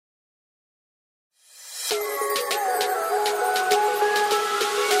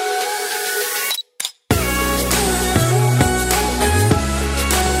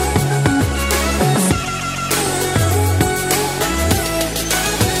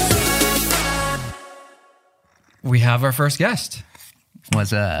We have our first guest.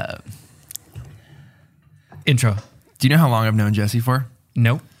 What's up? Intro. Do you know how long I've known Jesse for?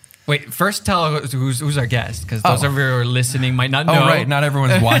 Nope. Wait, first tell who's our guest, because those of you who are listening might not know. Oh, right. Not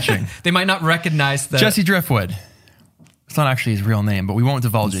everyone's watching. They might not recognize the... Jesse Driftwood. It's not actually his real name, but we won't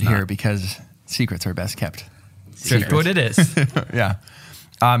divulge it here because secrets are best kept. Driftwood it is. Yeah.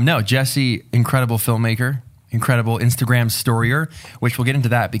 No, Jesse, incredible filmmaker, incredible Instagram storyer, which we'll get into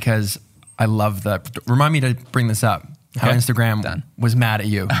that because I love that. Remind me to bring this up. How Instagram was mad at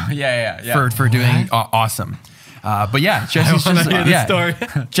you Yeah. for doing awesome. But yeah, Jesse's just hear the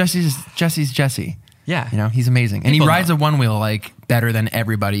story. Jesse's Jesse. Yeah. You know, he's amazing. And People he rides know. a one wheel like better than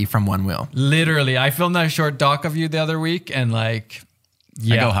everybody from one wheel. Literally, I filmed that short doc of you the other week, and like,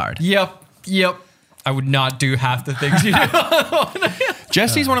 I go hard. Yep. I would not do half the things you do.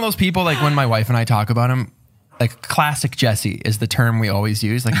 Jesse's one of those people, like when my wife and I talk about him, like classic Jesse is the term we always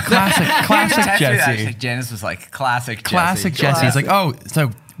use. Like classic Jesse. Janice was like, classic Jesse. He's like, oh,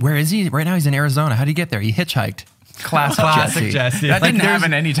 so where is he? Right now he's in Arizona. How did he get there? He hitchhiked. Classic Jesse. That didn't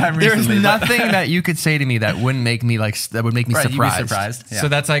happen anytime recently. There's nothing that you could say to me that wouldn't make me that would make me surprised. You'd be surprised. Yeah. So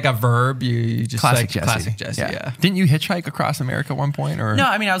that's like a verb. You just Classic like Jesse. classic Jesse. Yeah. Didn't you hitchhike across America at one point? Or No,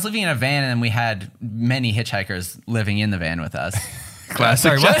 I mean, I was living in a van and we had many hitchhikers living in the van with us.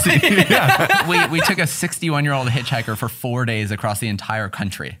 classic Sorry, what? Jesse. we took a 61-year-old hitchhiker for 4 days across the entire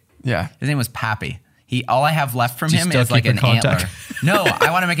country. Yeah. His name was Pappy. All I have left from Do you him still is like keep an in contact? antler. No,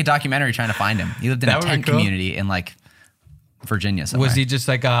 I want to make a documentary trying to find him. He lived in That a would be tent cool. community in like Virginia somewhere. Was he just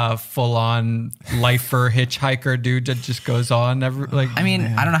like a full-on lifer hitchhiker dude that just goes on I mean,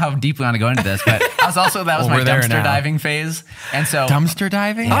 I don't know how deeply I want to go into this, but that was my we're there dumpster now. diving phase. And so Dumpster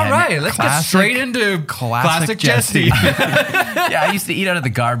diving? All right, let's get straight into classic Jesse. yeah, I used to eat out of the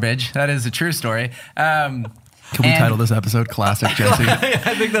garbage. That is a true story. Can we title this episode Classic Jesse?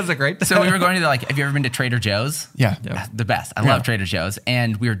 I think that's a great title. So we were going to have you ever been to Trader Joe's? Yeah. The best. I love Trader Joe's.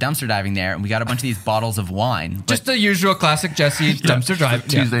 And we were dumpster diving there and we got a bunch of these bottles of wine. Just the usual classic Jesse dumpster drive.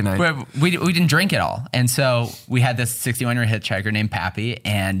 Tuesday night. But we didn't drink it all. And so we had this 61-year hitchhiker named Pappy,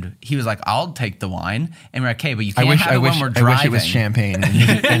 and he was like, I'll take the wine. And we're like, okay, but you can't have it when we're driving. I wish it was champagne and his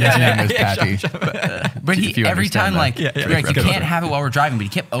name was Pappy. But If you every understand time, that. we're like, you can't have it while we're driving. But he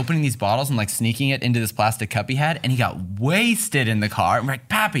kept opening these bottles and like sneaking it into this plastic cup he had, and he got wasted in the car. And we're like,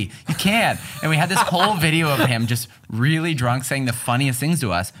 Pappy, you can't. And we had this whole video of him just really drunk saying the funniest things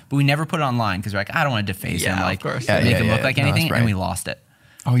to us, but we never put it online because we're like, I don't want to deface him, like of course. make him look like No, anything. that's right. And we lost it.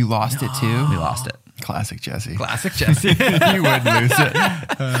 Oh, you lost it too? We lost it. Classic Jesse. Classic Jesse. You would lose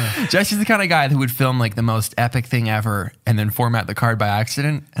it. Jesse's the kind of guy who would film like the most epic thing ever and then format the card by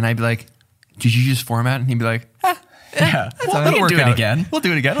accident. And I'd be like, did you just format? And he'd be like, Yeah, it'll we'll work do it out. again. We'll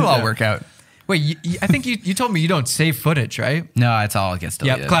do it again. It'll all work out. Wait, I think you told me you don't save footage, right? No, it's all gets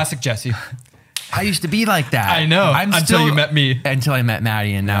deleted. Yep, classic Jesse. I used to be like that. I know, until you met me. Until I met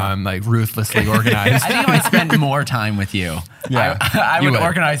Maddie, and now I'm like ruthlessly organized. I think if I spent more time with you, Yeah, I you would would.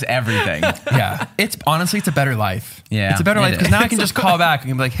 organize everything. Yeah. It's a better life. Yeah, It's a better it life because is. now I can just call back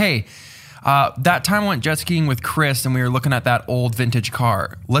and be like, hey, that time I went jet skiing with Chris and we were looking at that old vintage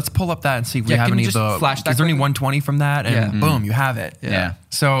car. Let's pull up that and see if we Yeah, have can any you of just the. flash that Is there any quickly? 120 from that? And boom, you have it. Yeah.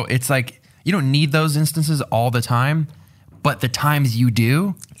 So it's like you don't need those instances all the time, but the times you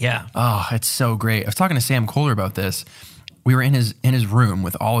do, Yeah. oh, it's so great. I was talking to Sam Kohler about this. We were in his room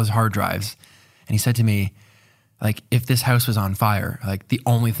with all his hard drives, and he said to me, like, if this house was on fire, like the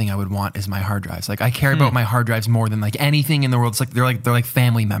only thing I would want is my hard drives. Like I care about my hard drives more than like anything in the world. It's like they're like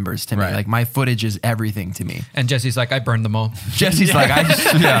family members to me. Right. Like my footage is everything to me. And Jesse's like, I burned them all. Jesse's like, I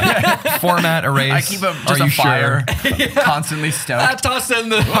just format, erase. I keep Are just you a fire, sure? constantly I stoked. tossed it in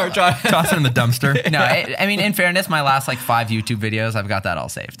the hard drive. Toss it in the dumpster. No, I mean, in fairness, my last like 5 YouTube videos, I've got that all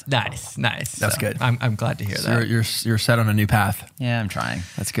saved. Nice. That's good. I'm glad to hear So that. you're set on a new path. Yeah, I'm trying.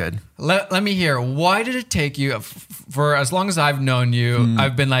 That's good. Let me hear. Why did it take you, for as long as I've known you,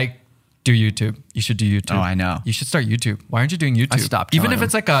 I've been like, do YouTube. You should do YouTube. Oh, I know. You should start YouTube. Why aren't you doing YouTube? I stopped Even telling if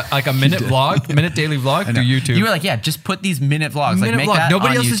him. it's like a minute vlog, minute daily vlog, do YouTube. You were like, yeah, just put these minute vlogs. minute like, make vlog. that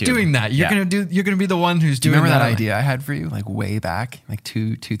Nobody on else is YouTube. doing that. You're Yeah. gonna be the one who's Do you doing remember that that idea I had for you like way back, like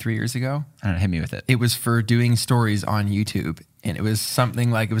 3 years ago? I don't know, hit me with it. It was for doing stories on YouTube, and it was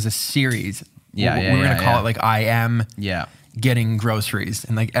something like it was a series. Yeah, we yeah, were gonna yeah, call yeah. it like I am Yeah. getting groceries,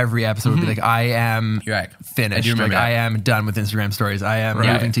 and like every episode would be like I am You're right. finished. I do remember like that. I am done with Instagram stories. I am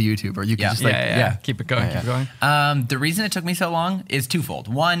Right. moving to YouTube, or you can Yeah. just like yeah. Keep it going. Keep it going. The reason it took me so long is twofold.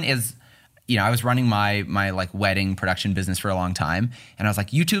 One is, you know, I was running my like wedding production business for a long time, and I was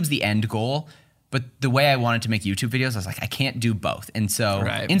like, YouTube's the end goal. But the way I wanted to make YouTube videos, I was like, I can't do both. And so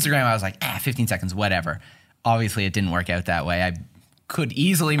Right. Instagram, I was like, 15 seconds, whatever. Obviously, it didn't work out that way. I could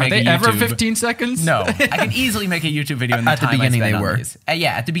easily Are make they a ever YouTube. 15 seconds? No, I could easily make a YouTube video in the At the time beginning I spent they on were. these.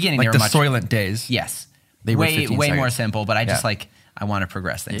 Yeah, at the beginning Like they the were much. Soylent days. Yes, They were way 15 more seconds. simple. But I just Yeah. I want to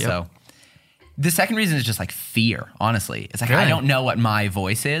progress things. Yep. So the second reason is just like fear. Honestly, it's like Good. I don't know what my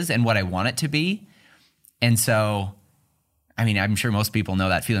voice is and what I want it to be, and so I mean I'm sure most people know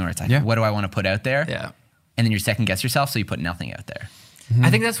that feeling where it's like, Yeah. what do I want to put out there? Yeah. And then you second guess yourself, so you put nothing out there. I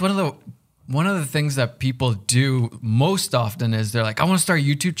think that's one of the things that people do most often is they're like, I want to start a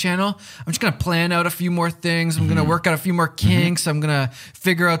YouTube channel. I'm just going to plan out a few more things. I'm going to work out a few more kinks. I'm going to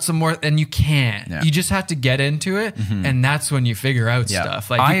figure out some more. And you can't. Yeah. You just have to get into it. And that's when you figure out Yeah. stuff.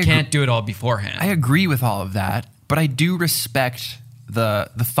 Like I you agree- can't do it all beforehand. I agree with all of that, but I do respect the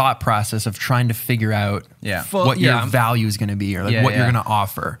thought process of trying to figure out Yeah. what your Yeah. value is going to be or like Yeah, what you're yeah. going to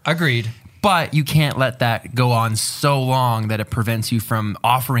offer. Agreed. But you can't let that go on so long that it prevents you from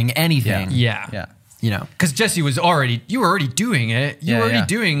offering anything. Yeah. Yeah. You know. Because Jesse you were already doing it. You Yeah, were already yeah.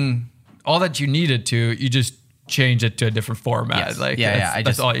 doing all that you needed to. You just changed it to a different format. Yes. Like yeah. I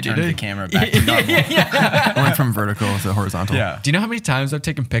that's just all you turned did. the camera back to normal. I went from vertical to horizontal. Yeah. Do you know how many times I've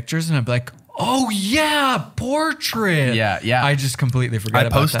taken pictures and I'm like, oh yeah, portrait. Yeah, yeah. I just completely forgot I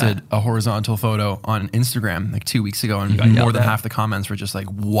about posted that. a horizontal photo on Instagram like 2 weeks ago, and got more yelled than at. half the comments were just like,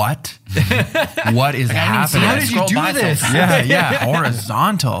 "What? What is I didn't even see happening? that. How did you Scroll do by so this? fast. Yeah,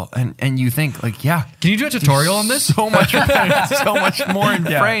 horizontal." And you think like, yeah, Can you do a tutorial on this? so much, so much more in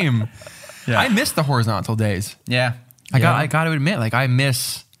frame. Yeah. I miss the horizontal days. Yeah. I got to admit, like I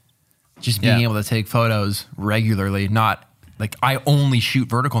miss just being Yeah. able to take photos regularly. Not like I only shoot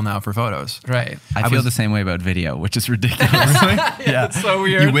vertical now for photos. Right. I feel the same way about video, which is ridiculous. Yeah. It's so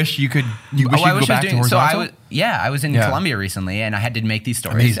weird. You wish you could. You wish Oh, I you could wish go I back was to doing. So horizontal. I was in Yeah. Colombia recently, and I had to make these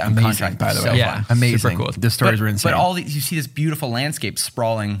stories. I'm Amazing, contracted, by the way. So Yeah. fun. Amazing. Super cool. The stories were insane. But all these, you see this beautiful landscape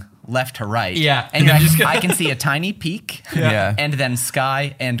sprawling left to right. Yeah. and And I, then just- I can see a tiny peak. Yeah. and then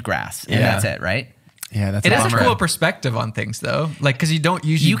sky and grass, and Yeah. that's it, right? yeah, that's It a is a bummer. cool perspective on things though. Like, cause you don't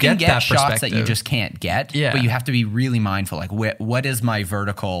usually You can get get that shots perspective. that you just can't get. Yeah. but you have to be really mindful. Like, what is my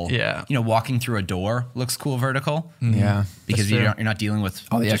vertical? Yeah. you know, walking through a door looks cool vertical. Yeah, Because true. you're not dealing with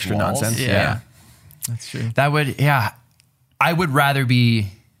all the just extra walls. nonsense. Yeah. That's true. that would. Yeah, I would rather be.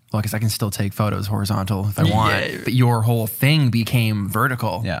 Well, because I can still take photos horizontal if I want. Yeah. But your whole thing became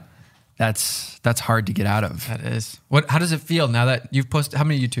vertical. Yeah. That's hard to get out of. That is. How does it feel now that you've posted? How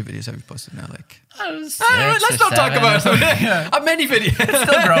many YouTube videos have you posted now? Like, Let's let's not talk about many videos.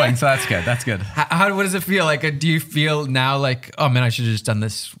 Still growing, so that's good. That's good. What does it feel like? Do you feel now like, oh man, I should have just done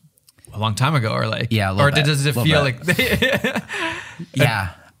this a long time ago, or like, Yeah, a little or bit. does it Little feel bit. like? Yeah.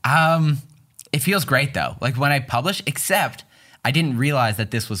 It feels great though. Like when I publish, except I didn't realize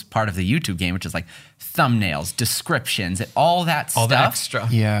that this was part of the YouTube game, which is like thumbnails, descriptions, all that all stuff. the extra.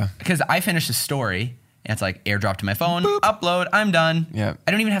 Yeah, Because I finish a story and it's like airdrop to my phone, upload, I'm done. Yeah.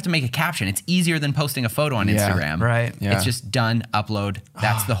 I don't even have to make a caption. It's easier than posting a photo on Yeah, Instagram. right. Yeah. It's just done, upload.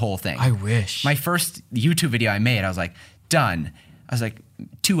 That's the whole thing. I wish. My first YouTube video I made, I was like, done. I was like,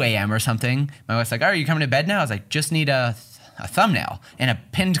 2 a.m. or something. My wife's like, are you coming to bed now? I was like, just need a thumbnail and a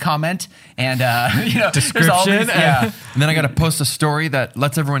pinned comment and there's all Description these, yeah. and then I got to post a story that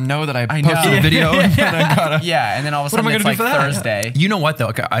lets everyone know that I I posted know. a video. And then I gotta. Yeah, and then all of a am sudden I it's gonna do like for that? Thursday. You know what though?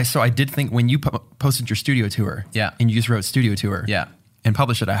 Okay, I did think when you posted your studio tour, Yeah. and you just wrote studio tour, Yeah. and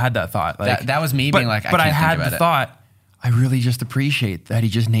published it, I had that thought. Like That was me being like, I but I can't had think about the it. thought. I really just appreciate that he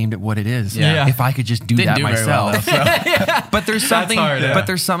just named it what it is. Yeah. If I could just do Didn't that do very well, myself. though, so. But there's something. hard, yeah. But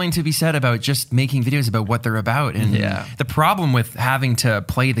there's something to be said about just making videos about what they're about. And Yeah. the problem with having to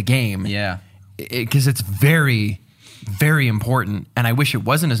play the game, Yeah. because it's very, very important. And I wish it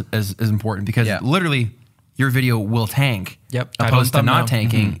wasn't as important because Yeah. literally your video will tank. Yep. Title Opposed to and not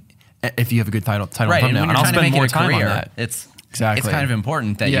thumbnail. tanking if you have a good title Right, and and thumbnail. when And you're I'll trying to spend make more it a time career, on that. it's Exactly. kind of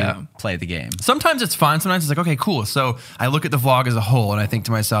important that Yeah. you play the game. Sometimes it's fun. Sometimes it's like, okay, cool. So I look at the vlog as a whole and I think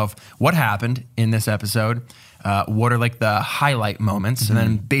to myself, what happened in this episode? What are like the highlight moments? And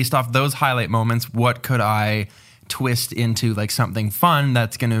then based off those highlight moments, what could I twist into like something fun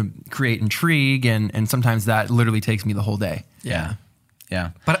that's going to create intrigue? And sometimes that literally takes me the whole day. Yeah.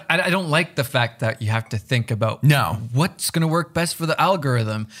 Yeah. But I don't like the fact that you have to think about No. what's going to work best for the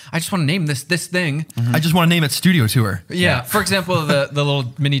algorithm. I just want to name this thing. I just want to name it Studio Tour. Yeah. For example, the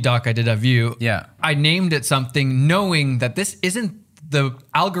little mini doc I did of you. Yeah. I named it something knowing that this isn't the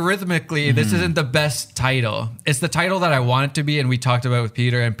algorithmically, this isn't the best title. It's the title that I want it to be. And we talked about it with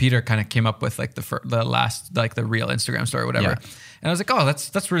Peter, and Peter kind of came up with like the last, like the real Instagram story or whatever. Yeah. And I was like, oh,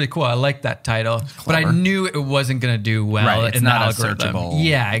 that's really cool. I like that title. But I Clever. knew it wasn't going to do well Right, it's in the not a algorithm. searchable-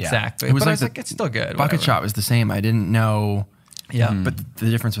 Yeah, yeah. exactly. It was but I like was the like, it's still good. Bucket whatever. Shot was the same. I didn't know Yeah. But the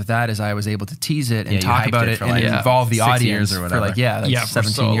difference with that is I was able to tease it and you talk hyped about it it for and like involve the 6 audience years or for whatever. like, for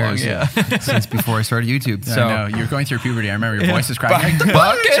 17 17 years. years since before I started YouTube. So I know, you're going through puberty. I remember your voice is cracking. the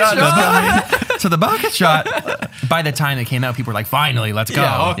bucket shot. So the bucket shot, by the time it came out, people were like, finally, let's go.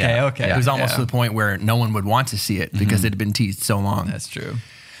 Yeah, okay. It was almost to the point where no one would want to see it because it had been teased so long. That's true.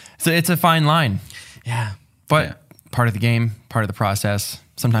 So it's a fine line. Yeah. But part of the game, part of the process.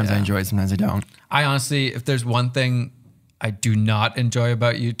 Sometimes I enjoy it, sometimes I don't. I honestly, if there's one thing I do not enjoy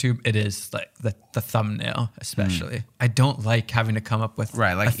about YouTube, it is like the thumbnail, especially. I don't like having to come up with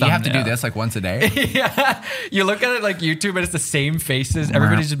Right, like a you have to do thumbnail. this like once a day. Yeah, you look at it like YouTube, and it's the same faces.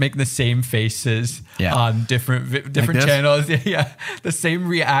 Everybody's just making the same faces on different this? channels. Yeah, the same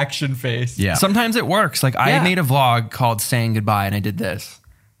reaction face. Yeah. Sometimes it works. Like I made a vlog called Saying Goodbye and I did this.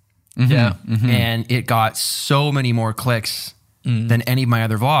 Yeah. And it got so many more clicks than any of my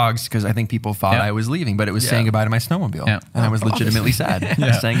other vlogs because I think people thought I was leaving, but it was saying goodbye to my snowmobile. Yeah. And I was legitimately sad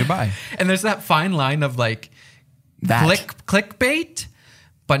saying goodbye. And there's that fine line of like That. clickbait,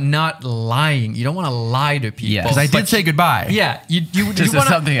 but not lying. You don't want to lie to people. Yes. Because I did say goodbye. Yeah, you Just wanna,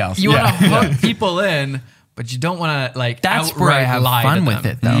 something else. You want to hook people in, but you don't want to like. That's where I outright have lie fun to with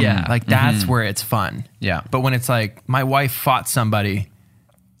them. it though. Yeah, Like that's where it's fun. Yeah. But when it's like my wife fought somebody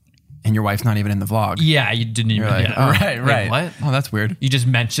and your wife's not even in the vlog. yeah, you didn't even. You're like, yeah. oh, right, Wait, right. what? Oh, that's weird. You just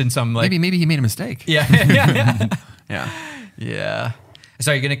mentioned some like Maybe he made a mistake. yeah, Yeah. yeah.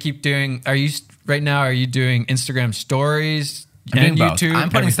 So are you gonna keep doing? Are you right now? Are you doing Instagram stories I'm and doing both. YouTube? I'm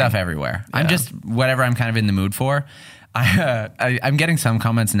putting Everything? stuff everywhere. I'm Yeah. just whatever I'm kind of in the mood for. I'm getting some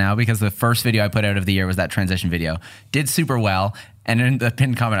comments now because the first video I put out of the year was that transition video. Did super well. And in the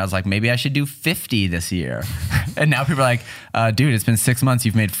pinned comment, I was like, maybe I should do 50 this year. And now people are like, dude, it's been 6 months.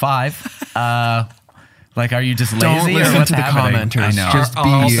 You've made 5. Like, are you just lazy? Don't or listen what's to the happening? commenters. I know. Just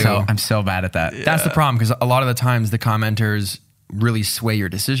be you. I'm so bad at that. That's the problem because a lot of the times the commenters really sway your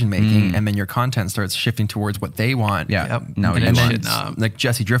decision making and then your content starts shifting towards what they want. Yeah. Yep. No, And you And then then want. shit, no. like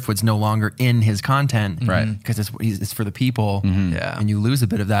Jesse Driftwood's no longer in his content. Right. Because it's for the people. Yeah. And you lose a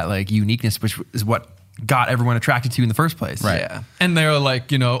bit of that like uniqueness, which is what got everyone attracted to you in the first place. Right. Yeah. And they're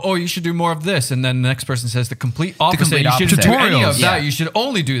like, oh, you should do more of this. And then the next person says the complete opposite. complete You shouldn't do any of Tutorials. that. Yeah. You should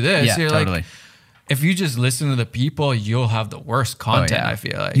only do this. Yeah, You're totally. like, if you just listen to the people, you'll have the worst content, yeah. I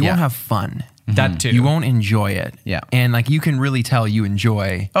feel like. You won't have fun. that too. You won't enjoy it. Yeah. And like you can really tell you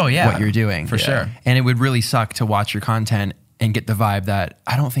enjoy what you're doing. For sure. And it would really suck to watch your content and get the vibe that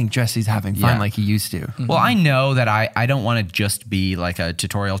I don't think Jesse's having fun Yeah. like he used to. Well, I know that I don't want to just be like a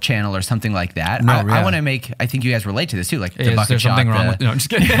tutorial channel or something like that. No, I yeah. want to make, I think you guys relate to this too, like the Is bucket there shot. something wrong with No, I'm just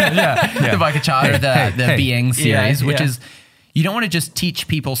kidding. The bucket shot or the Being series, which yeah. is, you don't want to just teach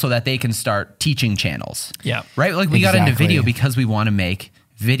people so that they can start teaching channels. Yeah. Right? Like we got into Exactly. video because we want to make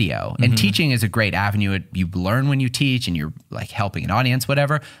video. And teaching is a great avenue. You learn when you teach and you're like helping an audience,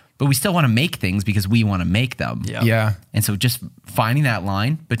 whatever. But we still want to make things because we want to make them. Yeah. Yeah. And so just finding that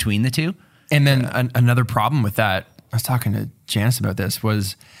line between the two. And then another problem with that, I was talking to Janice about this,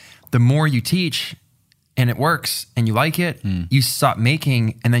 was the more you teach and it works and you like it, you stop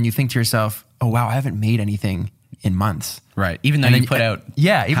making and then you think to yourself, oh, wow, I haven't made anything in months. Right. Even though And you then- put out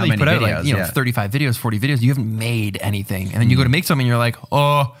even how though you many put out videos, like 35 videos, 40 videos, you haven't made anything. And then you go to make something and you're like,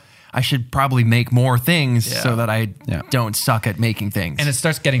 oh, I should probably make more things so that I don't suck at making things. And it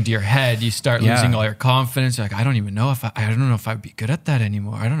starts getting to your head. You start Yeah. losing all your confidence. You're like, I don't even know if I don't know if I'd be good at that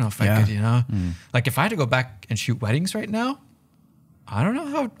anymore. I don't know if I could, Like if I had to go back and shoot weddings right now, I don't know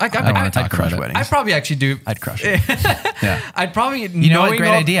how. Like, I don't want to talk crush about it. weddings. I'd probably actually do. I'd crush it. Yeah. I'd probably. You know what?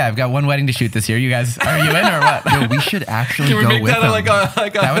 Great idea. I've got one wedding to shoot this year. You guys, are you in or what? Yo, we should actually Can we go make with that them. like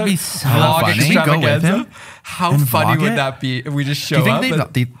a That would be so vlog funny. Can we go with extravaganza? him How and funny vlog would it? that be if we just Do show you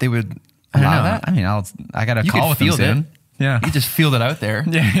up? think they would I don't allow know. that? I mean, I got a You call could with them field soon. it. Yeah. You just field it out there.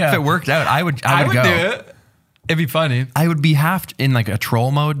 Yeah. If it worked out, I would I would go. do it. It'd be funny, I would be half in like a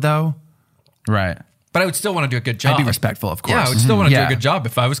troll mode though. Right. but I would still want to do a good job. I'd be respectful, of course. Yeah, I would still want to do Yeah. a good job.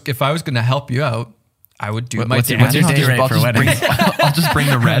 If I was going to help you out, I would do my what's your damn day best. rate I'll for just weddings? I'll just bring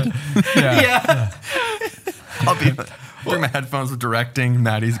the red. Yeah. I'll bring my headphones with directing.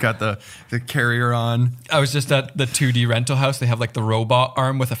 Maddie's got the carrier on. I was just at the 2D rental house. They have like the robot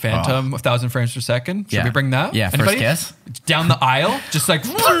arm with a phantom, 1,000 frames per second. Should Yeah. we bring that? Yeah, first kiss? Down the aisle, just like.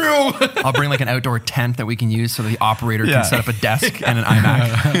 I'll bring like an outdoor tent that we can use so the operator Yeah. can set up a desk and an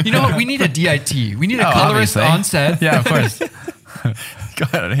iMac. You know what? We need a DIT. We need a Oh, colorist obviously. on set. Yeah, of course.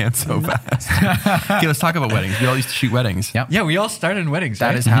 Got out of hand so fast. Okay, let's talk about weddings. We all used to shoot weddings. Yep. Yeah, we all started in weddings. That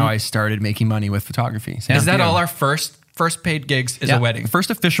right? is how I started making money with photography. Same Is with that you. all our first paid gigs is Yeah, a wedding? The first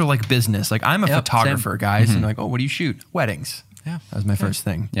official like business. Like I'm a Yep, photographer, guys. And they're like, oh, what do you shoot? Weddings. Yeah. That was my first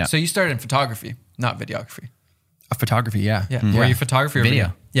thing. Yeah. So you started in photography, not videography. Photography, yeah. Yeah. Were you photography or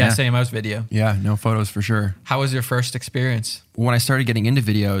video? Yeah, same. I was video. Yeah, no photos for sure. How was your first experience? When I started getting into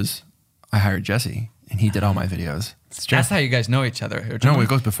videos, I hired Jesse, and he did all my videos. That's how you guys know each other. No, it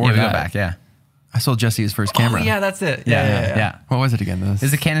goes before Yeah, we that. go back, yeah. I sold Jesse his first camera. Oh, yeah, that's it. Yeah. What was it again? This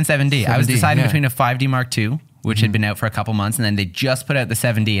is a Canon 7D. I was 7D, deciding yeah. between a 5D Mark II, which had been out for a couple months, and then they just put out the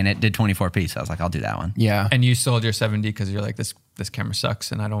 7D, and it did 24p. So I was like, I'll do that one. Yeah. And you sold your 7D because you're like, this camera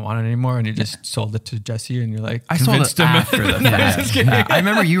sucks and I don't want it anymore. And you just sold it to Jesse and you're like, I sold it after the Just kidding. I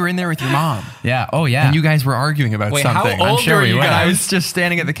remember you were in there with your mom. Yeah. Oh, yeah. And you guys were arguing about Wait, how something. old I'm sure were we you were. I guys? was just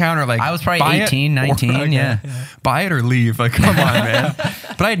standing at the counter like, I was probably buy 18, it 19. or- Yeah. Buy it or leave. Like, come on, man.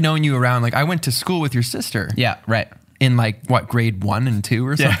 But I had known you around. Like, I went to school with your sister. Yeah, right. In like, what, grade 1 and 2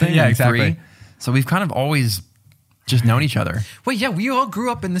 or something? yeah, And exactly. 3. So we've kind of always just known each other. Wait, yeah, we all grew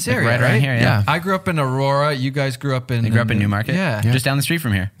up in this area, right right? around here, yeah. I grew up in Aurora. You guys grew up in... You grew up in Newmarket? Yeah. Just down the street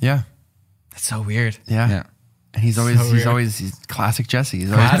from here. Yeah. That's so weird. Yeah. Yeah. And he's classic Jesse.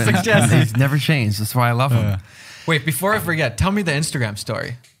 He's always Classic been, Jesse. He's never changed. That's why I love him. Wait, before I forget, tell me the Instagram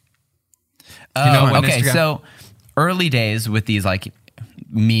story. Okay, Instagram- so early days with these like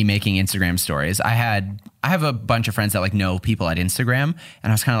me making Instagram stories, I have a bunch of friends that like know people at Instagram,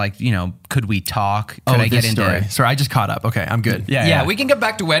 and I was kind of like, could we talk? Could I get into story? Sorry, I just caught up. Okay, I'm good. Yeah, we can get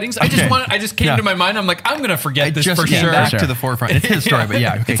back to weddings. I just came to my mind. I'm like, I'm going to forget this just for came sure. back to the forefront. It's his story, but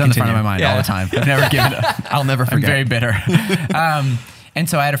yeah, okay, It's on the front of my continue. mind Yeah. all the time. I've never given it. I'll never I'm forget. very bitter. And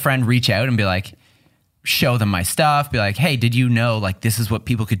so I had a friend reach out and be like, show them my stuff, be like, hey, did you know like this is what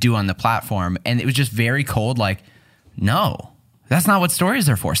people could do on the platform? And it was just very cold, like, no, that's not what stories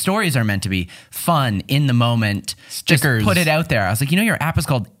are for. Stories are meant to be fun, in the moment. Stickers. Just put it out there. I was like, your app is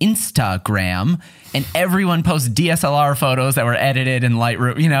called Instagram, and everyone posts DSLR photos that were edited in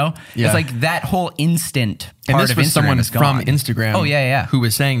Lightroom, Yeah. It's like that whole instant And part this of was Instagram someone is from gone. Instagram. Oh, yeah. Who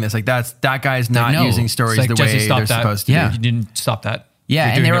was saying this? Like that guy's not no. using stories It's like, the Jesse, way stop they're that. supposed to. Yeah. be. You didn't stop that. Yeah,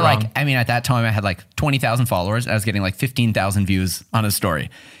 You're and they doing were it like, wrong. I mean, at that time I had like 20,000 followers. I was getting like 15,000 views on a story.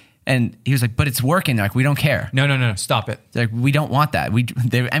 And he was like, but it's working. They're like, we don't care. No, stop it. They're like, we don't want that.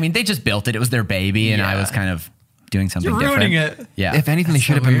 They just built it. It was their baby. And I was kind of doing something You're different. ruining it. Yeah. If anything, they That's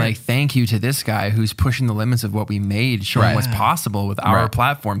should have so been weird. like, thank you to this guy who's pushing the limits of what we made, showing Right. what's possible with our Right.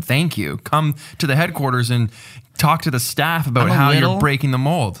 platform. Thank you. Come to the headquarters and talk to the staff about I'm a how little- you're breaking the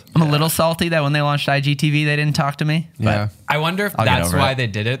mold. I'm a little salty that when they launched IGTV, they didn't talk to me. Yeah. I wonder if I'll get that's over why it. they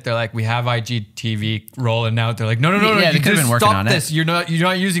did it. They're like, we have IGTV rolling out. They're like, no, Yeah, you they could've just been working stop on it. this. You're not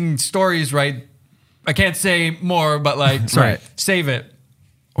using stories right. I can't say more, but like, Sorry. save it.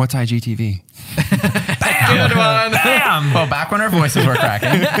 What's IGTV? Good one. Bam! Well, back when our voices were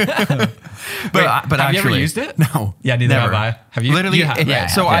cracking. But have actually, you ever used it? No. Yeah, neither never. have I. Have you? Literally, You have, it- right?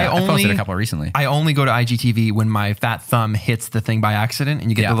 so I posted only a couple recently. I only go to IGTV when my fat thumb hits the thing by accident, and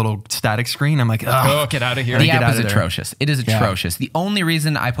you get Yeah. the little static screen. I'm like, Oh, oh, get out of here. The get app out is of there. atrocious. It is atrocious. The only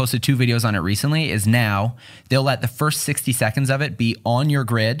reason I posted 2 videos on it recently is now they'll let the first 60 seconds of it be on your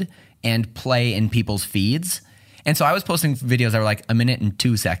grid and play in people's feeds. And so I was posting videos that were like a minute and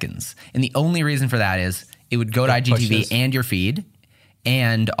 2 seconds. And the only reason for that is it would go to It IGTV pushes. and your feed.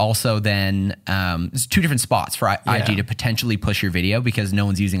 And also then there's 2 different spots for IG to potentially push your video because no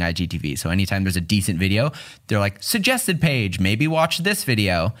one's using IGTV. So anytime there's a decent video, they're like, suggested page, maybe watch this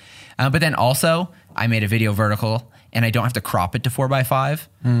video. But then also I made a video vertical and I don't have to crop it to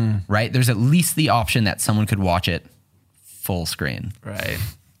 4:5, right? There's at least the option that someone could watch it full screen, Right.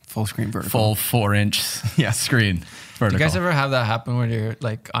 full screen vertical. full 4-inch screen Do vertical. you guys ever have that happen where you're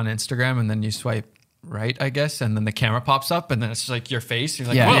like on Instagram and then you swipe right, I guess, and then the camera pops up and then it's just like your face. You're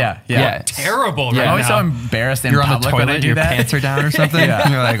like, Yeah, whoa, yeah. terrible I'm right always now. so embarrassed in You're on the public when I toilet, do your that. pants are down or something. And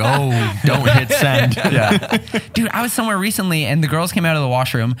you're like, oh, don't hit send. Dude, I was somewhere recently and the girls came out of the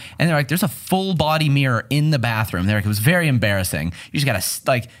washroom and they're like, there's a full body mirror in the bathroom. They're like, it was very embarrassing. You just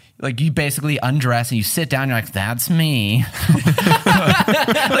gotta like you basically undress and you sit down and you're like, that's me.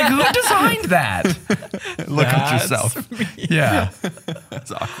 Like, who designed that? Look at That's yourself. Yeah.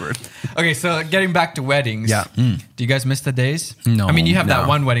 That's awkward. Okay, so getting back to weddings. Yeah. Do you guys miss the days? No, I mean, you have that no.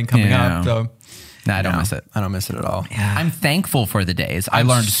 one wedding coming Yeah. up, so No, I don't miss it. I don't miss it at all. I'm thankful for the days. I I'm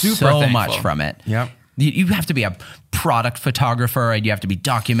learned super so thankful. much from it. Yep. You have to be a product photographer and you have to be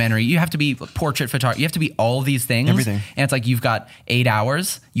documentary. You have to be portrait photographer. You have to be all these things. Everything. And it's like you've got 8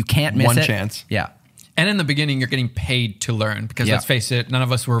 hours. You can't miss One it. chance. Yeah. And in the beginning, you're getting paid to learn because Yeah. let's face it, none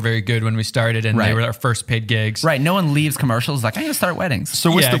of us were very good when we started and they Right. were our first paid gigs. Right. No one leaves commercials like, I'm going to start weddings.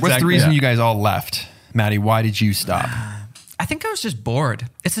 So what's Yeah, what's the exactly. reason Yeah. you guys all left? Maddie, why did you stop? I think I was just bored.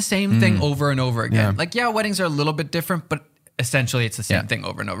 It's the same thing over and over again. Yeah. Like, yeah, weddings are a little bit different, but essentially it's the same thing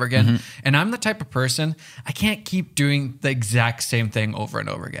over and over again. And I'm the type of person, I can't keep doing the exact same thing over and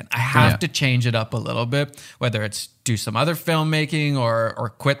over again. I have to change it up a little bit, whether it's do some other filmmaking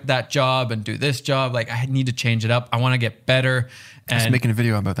or quit that job and do this job. Like I need to change it up. I want to get better. I was making a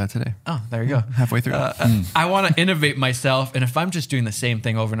video about that today. Oh, there you go. Halfway through. I want to innovate myself. And if I'm just doing the same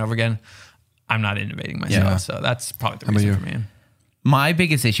thing over and over again, I'm not innovating myself. Yeah. So that's probably the reason for me. My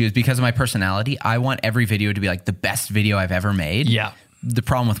biggest issue is because of my personality. I want every video to be like the best video I've ever made. Yeah. The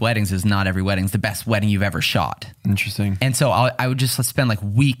problem with weddings is not every wedding's the best wedding you've ever shot. Interesting. And so I would just spend like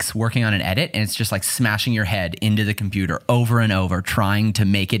weeks working on an edit, and it's just like smashing your head into the computer over and over, trying to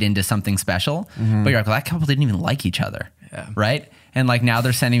make it into something special. But you're like, well, that couple didn't even like each other. Yeah. Right? And like now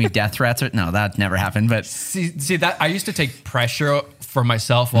they're sending me death threats. No, that never happened. But see that I used to take pressure for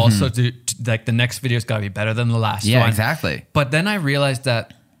myself also to like the next video's got to be better than the last one. Yeah, exactly. But then I realized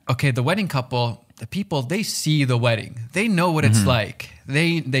that, okay, the wedding couple, the people, they see the wedding. They know what it's like.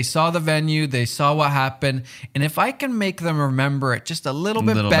 They saw the venue. They saw what happened. And if I can make them remember it just a little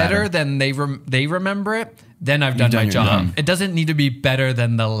bit better than they remember it, then I've done my job. It doesn't need to be better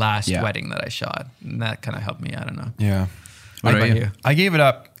than the last wedding that I shot. And that kind of helped me. I don't know. Yeah. What about you? I gave it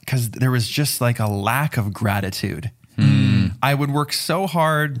up because there was just like a lack of gratitude. I would work so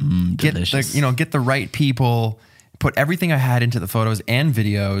hard, get the right people, put everything I had into the photos and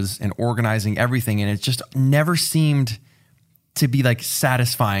videos and organizing everything. And it just never seemed to be like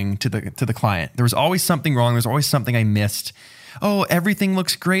satisfying to the client. There was always something wrong. There was always something I missed. Oh, everything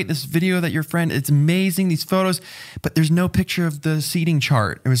looks great. This video that your friend, it's amazing, these photos, but there's no picture of the seating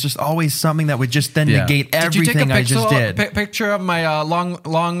chart. It was just always something that would just then negate everything I just did. Picture of my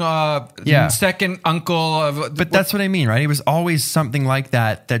long second uncle. But that's what I mean, right? It was always something like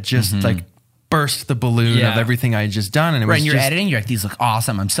that just like burst the balloon of everything I had just done. And it was and you're editing, you're like, these look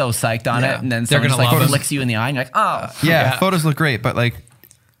awesome. I'm so psyched on it. And then someone just like flicks you in the eye and you're like, oh. Yeah, photos look great, but like,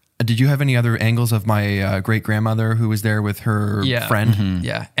 did you have any other angles of my great grandmother who was there with her friend?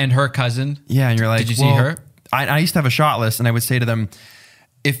 Yeah, and her cousin. Yeah, and you're like, did you see her? I used to have a shot list, and I would say to them,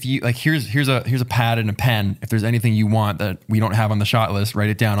 if you like, here's a pad and a pen. If there's anything you want that we don't have on the shot list, write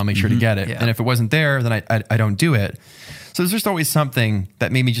it down. I'll make sure to get it. Yeah. And if it wasn't there, then I don't do it. So there's just always something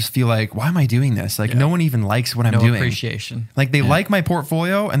that made me just feel like, why am I doing this? Like no one even likes what I'm doing. No appreciation. Like they like my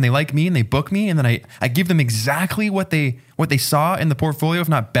portfolio and they like me and they book me, and then I give them exactly what they saw in the portfolio, if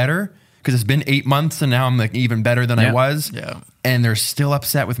not better. Because it's been 8 months and now I'm like even better than I was. Yeah. And they're still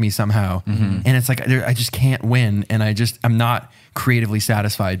upset with me somehow. And it's like, I just can't win. And I'm not creatively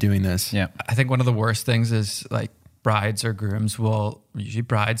satisfied doing this. Yeah. I think one of the worst things is like brides or grooms usually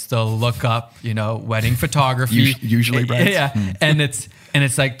brides, they'll look up, wedding photography. Usually brides. Yeah. And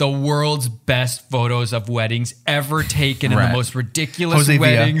it's like the world's best photos of weddings ever taken in the most ridiculous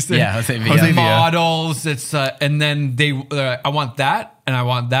weddings. Jose Villa. Models. It's and then I want that and I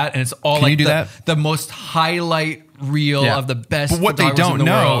want that, and it's all Can like you do that? The most highlight reel of the best. But what they don't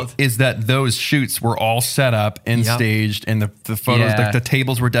know world. is that those shoots were all set up and staged, and the photos, like the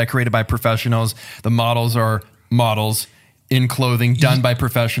tables were decorated by professionals. The models are models in clothing done by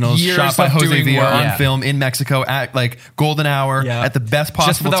professionals, shot by Jose Villa on film in Mexico at like golden hour at the best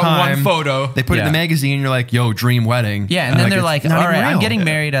possible just for that time. one photo. They put it in the magazine. You're like, yo, dream wedding. Yeah, and then they're like, all right, I'm getting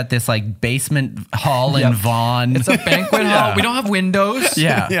married at this like basement hall in Vaughan. It's a banquet hall. We don't have windows.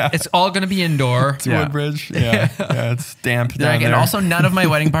 Yeah. It's all going to be indoor. It's Woodbridge. Yeah. It's damp down there. And also none of my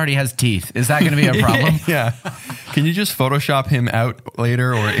wedding party has teeth. Is that going to be a problem? Yeah. Can you just Photoshop him out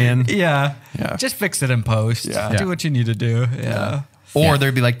later or in? Yeah. Just fix it in post. Yeah. Do what you need to do. Yeah. Or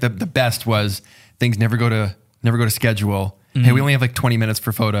there'd be like the best was things never go to schedule. Hey, we only have like 20 minutes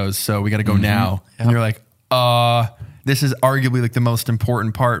for photos, so we got to go now. And you're like, this is arguably like the most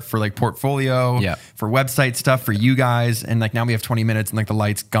important part for like portfolio, for website stuff, for you guys. And like now we have 20 minutes and like the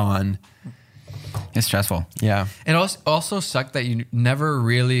light's gone. It's stressful. Yeah. It also sucked that you never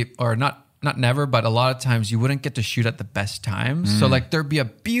really, or not never, but a lot of times you wouldn't get to shoot at the best times. So like there'd be a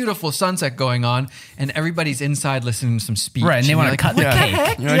beautiful sunset going on and everybody's inside listening to some speech. Right, and they want to cut the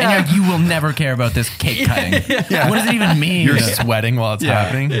cake. And you're like, you will never care about this cake cutting. What does it even mean? You're sweating while it's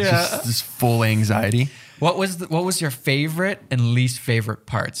happening. It's just this full anxiety. What was your favorite and least favorite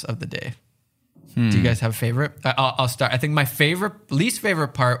parts of the day? Do you guys have a favorite? I'll start. I think my least favorite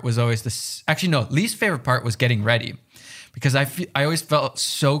part was always least favorite part was getting ready. Because I always felt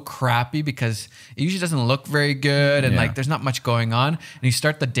so crappy because it usually doesn't look very good and like there's not much going on. And you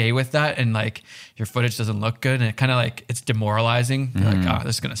start the day with that and like your footage doesn't look good and it kind of like it's demoralizing. You're like, oh,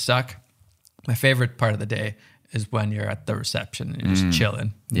 this is going to suck. My favorite part of the day is when you're at the reception and you're just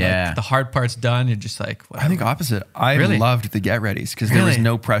chilling. Yeah. Like, the hard part's done. You're just like, whatever. I think opposite. I Really? loved the get readies because there was Really?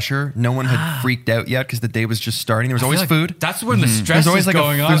 no pressure. No one had freaked out yet because the day was just starting. There was I feel always like food. That's when the stress There's always is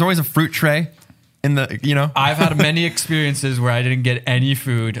going on. There's always a fruit tray in the, I've had many experiences where I didn't get any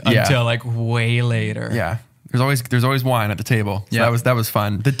food Yeah. until like way later. Yeah. There's always wine at the table. So Yeah. that was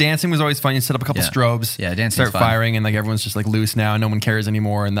fun. The dancing was always fun. You set up a couple Yeah. strobes. Yeah, dancing's start fun. firing, and like everyone's just like loose now. No one cares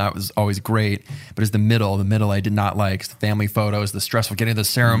anymore, and that was always great. But it's the middle I did not like. It's the family photos, the stressful getting to the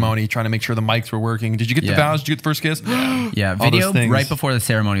ceremony, trying to make sure the mics were working. Did you get the Yeah. vows? Did you get the first kiss? Yeah, All video those things. right before the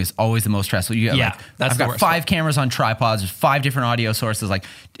ceremony is always the most stressful. You get Yeah, like, that's I've the got worst 5 cameras on tripods. There's 5 different audio sources. Like,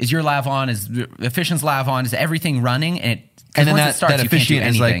 is your lav on? Is the officiant's lav on? Is everything running? And then once it that starts, you can't do officiant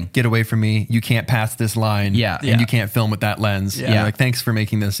is anything. like, get away from me. You can't pass this line. Yeah. And Yeah. you can't film with that lens. Yeah. And you're like, thanks for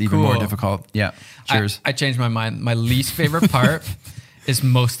making this even more Cool. difficult. Yeah. Cheers. I changed my mind. My least favorite part is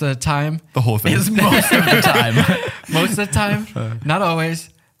most of the time. The whole thing. Is most of the time. Most of the time, not always,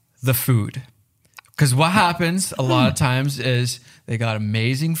 the food. Because what happens a lot of times is they got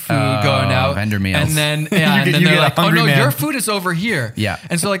amazing food going out. vendor meals. And then, You and get- then you they're get a like, oh hungry no, man." your food is over here. Yeah.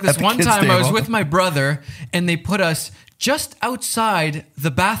 And so like this At the one kids' time I was table. with my brother and they put us just outside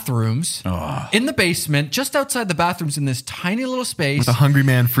the bathrooms in the basement, just outside the bathrooms in this tiny little space. With a hungry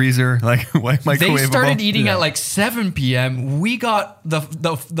man freezer, like microwavable. They started eating at like 7 p.m. We got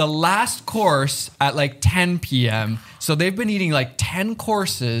the last course at like 10 p.m. So they've been eating like 10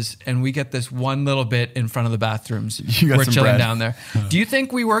 courses and we get this one little bit in front of the bathrooms. You got We're some chilling bread. down there. Do you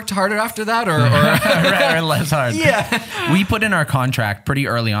think we worked harder after that or Or less hard. Yeah. We put in our contract pretty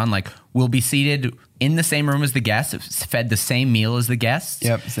early on, like, we'll be seated in the same room as the guests, fed the same meal as the guests.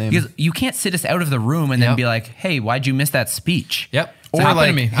 Yep, same. Because you can't sit us out of the room and then Yep. be like, hey, why'd you miss that speech? Yep. It's Or happened like,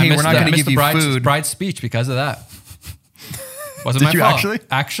 to me. hey, we're not gonna give the you bride's, food. bride's speech because of that. Wasn't Did my you fault.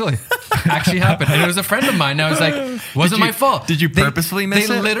 actually? Actually happened. And it was a friend of mine. And I was like, wasn't you- my fault. did you purposely miss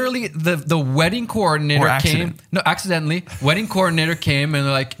they it? Literally, the wedding coordinator Or came. accident? No, accidentally. Wedding coordinator came and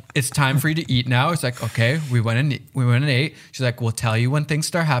they're like, it's time for you to eat now. It's like, okay, we went and ate. She's like, we'll tell you when things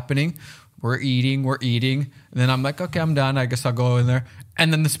start happening. We're eating. And then I'm like, okay, I'm done. I guess I'll go in there.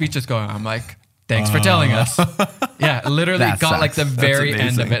 And then the speech is going. I'm like, thanks for telling us. Yeah, literally That got like the sucks. very end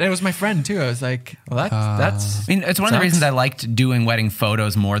amazing. of it. And it was my friend too. I was like, well, that's. I mean, it's one of the Sucks. reasons I liked doing wedding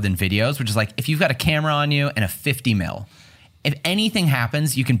photos more than videos, which is like, if you've got a camera on you and a 50 mil, if anything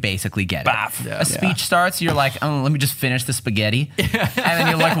happens, you can basically get it. Yeah. A speech starts, you're like, oh, let me just finish the spaghetti. And then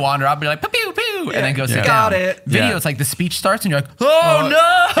you like wander up, you're like, pew, pew, and then go sit Got down. it. Video, Yeah. it's like the speech starts and you're like, oh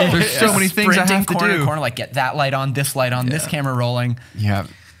no! There's so many things I Sprinting have to corner do. corner, like get that light on, this light on, this camera rolling. Yeah.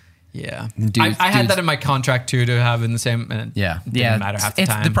 Yeah. Dudes- I had dudes- that in my contract too to have in the same. And it didn't matter half the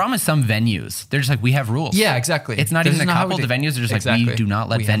time. The problem is some venues, they're just like, we have rules. Yeah, exactly. It's not This even is a how couple. we The do- venues are just like, Exactly. we do not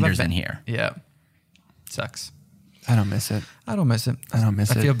let We have a vendors ven- in here. Yeah. Sucks. I don't miss it. I don't miss it. I don't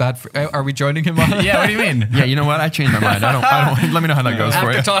miss I it. feel bad for. Are we joining him on? Yeah, what do you mean? Yeah, you know what? I changed my mind. I don't. Let me know how that goes for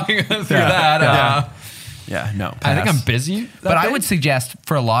After you. talking through that, Yeah, no. I think pass. I'm busy. But I would suggest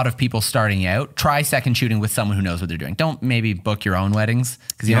for a lot of people starting out, try second shooting with someone who knows what they're doing. Don't maybe book your own weddings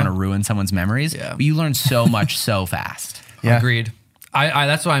because you Yeah. don't want to ruin someone's memories. Yeah. But you learn so much so fast. Yeah. Agreed. I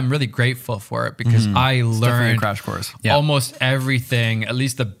that's why I'm really grateful for it because I Definitely a learned crash course. Yeah. almost everything, at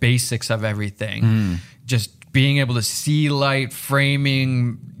least the basics of everything. Just being able to see light,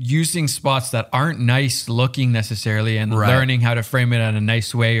 framing, using spots that aren't nice looking necessarily, and Right. learning how to frame it in a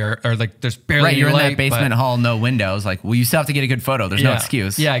nice way, or like there's barely Right, you're in light, that basement but- hall, no windows. Like, well, you still have to get a good photo. There's no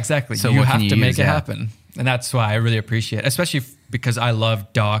excuse. Yeah, exactly. So you what have can to you make use? it Yeah. happen. And that's why I really appreciate it, especially because I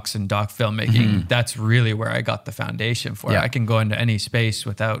love docs and doc filmmaking. That's really where I got the foundation for it. Yeah. I can go into any space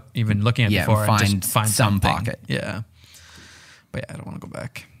without even looking at it Yeah, before and and just find some something. pocket. Yeah. But yeah, I don't want to go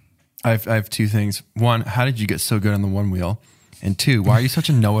back. I have two things. One, how did you get so good on the one wheel? And two, why are you such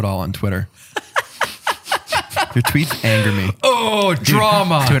a know-it-all on Twitter? Your tweets anger me. Oh,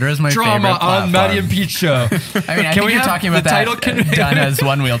 drama. Twitter is my drama favorite on platform. Matty and Pete show. I mean, I Can think we you're have talking the about title that done as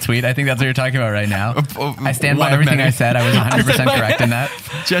one wheel tweet. I think that's what you're talking about right now. I stand by one of everything many. I said. I was 100% correct in that.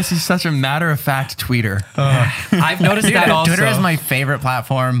 Jesse's such a matter-of-fact tweeter. I've noticed Dude, that also. Twitter is my favorite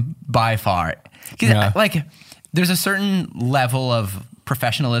platform by far. 'Cause, Yeah. like, there's a certain level of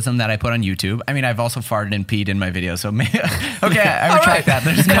professionalism that I put on YouTube. I mean, I've also farted and peed in my videos, so maybe, okay, I retract that.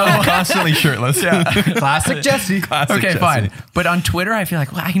 There's no Constantly shirtless. Yeah. Classic Jesse. Classic okay, Jesse. fine. But on Twitter, I feel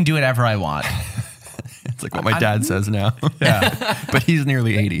like, well, I can do whatever I want. It's like what my dad says now. Yeah. But he's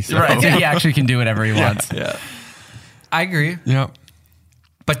nearly 80. So. Right? So he actually can do whatever he wants. Yeah. I agree. Yep.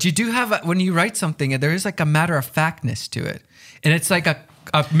 But you do have, when you write something, there is like a matter of factness to it. And it's like a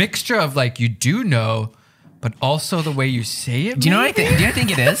mixture of like, you do know, but also the way you say it. Do you know what I think? Do you know what I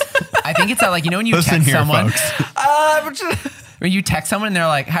think it is? I think it's that, like, you know, when you text someone, when you text someone and they're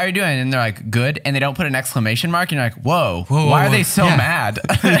like, "How are you doing?" and they're like, "Good," and they don't put an exclamation mark, and you're like, "Whoa, why are they so mad?"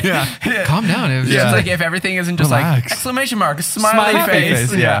 Calm down. It was It's like if everything isn't just like exclamation mark, smiley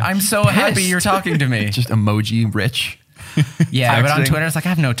face. I'm so happy you're talking to me. Just emoji rich. Yeah, but on Twitter, it's like I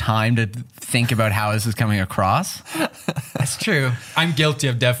have no time to think about how this is coming across. That's true. I'm guilty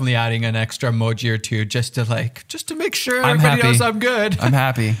of definitely adding an extra emoji or two just to make sure I'm everybody happy. knows I'm good. I'm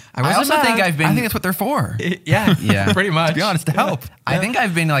happy. I also think I think that's what they're for. Yeah, pretty much. To be honest, to help. I think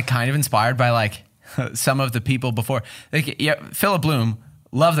I've been like kind of inspired by like some of the people before. Like, Philip Bloom,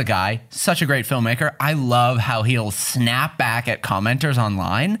 love the guy, such a great filmmaker. I love how he'll snap back at commenters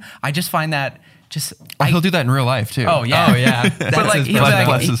online. I just find that he'll do that in real life too. Oh yeah. That's But like, his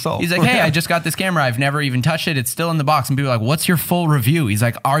bless his soul. he's like, "Hey, I just got this camera. I've never even touched it. It's still in the box." And people are like, "What's your full review?" He's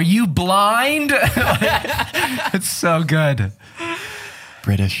like, "Are you blind?" It's so good.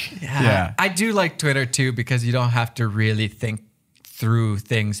 British. Yeah. I do like Twitter too because you don't have to really think through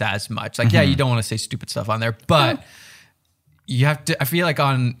things as much. Like, you don't want to say stupid stuff on there, but you have to. I feel like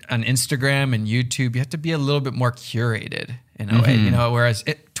on Instagram and YouTube, you have to be a little bit more curated in a way, you know. Whereas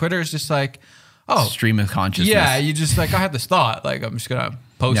Twitter is just like, Stream of consciousness. yeah, you just like, I had this thought, like I'm just gonna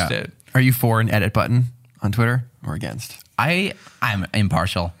post it. Are you for an edit button on Twitter or against? I'm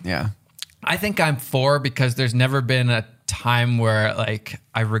impartial. Yeah. I think I'm for because there's never been a time where like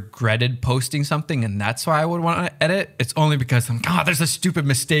I regretted posting something and that's why I would want to edit. It's only because there's a stupid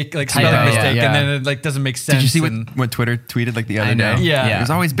mistake, like spelling mistake, and then it like doesn't make sense. Did you see what Twitter tweeted like the other day? Yeah.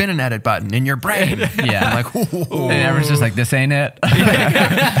 There's always been an edit button in your brain. Yeah. I'm like, And everyone's just like, "This ain't it."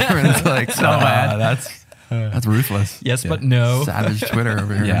 it's like so bad. That's ruthless. Yes, but no. Savage Twitter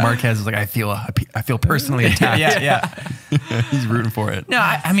over here. Yeah. Marquez is like, I feel personally attacked. Yeah. He's rooting for it. No,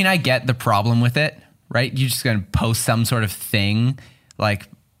 I mean, I get the problem with it, right? You're just going to post some sort of thing, like,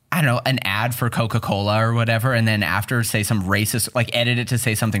 I don't know, an ad for Coca-Cola or whatever, and then after say some racist, like edit it to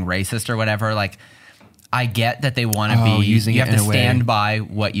say something racist or whatever. Like, I get that they want to be using you it have to in a way. stand by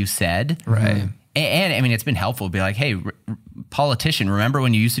what you said. Right. And I mean, it's been helpful to be like, "Hey, politician, remember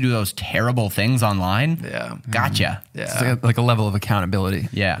when you used to do those terrible things online?" Yeah. Gotcha. Yeah. It's like a level of accountability.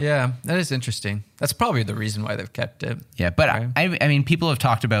 Yeah. Yeah, that is interesting. That's probably the reason why they've kept it. Yeah. But Okay. I mean, people have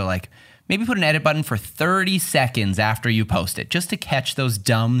talked about like, maybe put an edit button for 30 seconds after you post it, just to catch those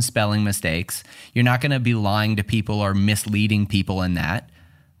dumb spelling mistakes. You're not going to be lying to people or misleading people in that.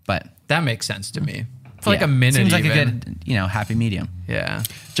 But That makes sense to me. For like a minute, seems like even. a good, happy medium. Yeah.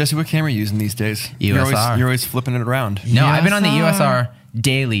 Jesse, what camera are you using these days? USR. You're always flipping it around. No, I've been on the USR. USR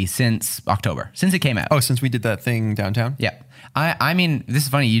daily since October, since it came out. Oh, since we did that thing downtown? Yeah. I mean, this is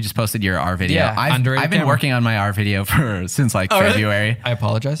funny. You just posted your R video. Yeah, underrated I've been camera. working on my R video since like Really? February. I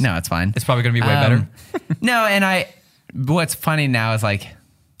apologize. No, it's fine. It's probably going to be way better. No, and what's funny now is like,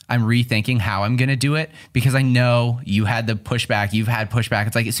 I'm rethinking how I'm going to do it because I know you had the pushback. You've had pushback.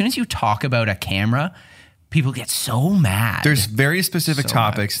 It's like, as soon as you talk about a camera, people get so mad. There's very specific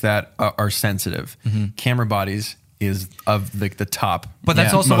topics that are sensitive. Camera bodies is of the top. But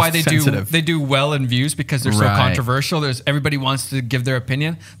that's Yeah. also why Most they sensitive. do well in views because they're so Right. controversial. Everybody wants to give their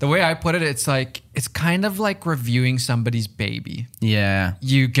opinion. The way I put it, it's kind of like reviewing somebody's baby. Yeah.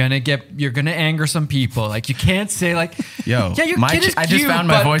 You're gonna anger some people. Like you can't say like, Yo, yeah, your my kid is I cute, just found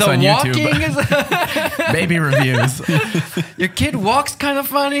my but voice the on YouTube. walking is Baby reviews. your kid walks kind of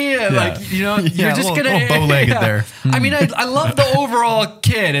funny. And like you're Yeah, just a gonna little bow-legged there. I mean, I love the overall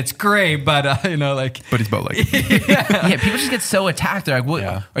kid. It's great, but But he's bow-legged. Yeah, people just get so attacked. They're like, "What?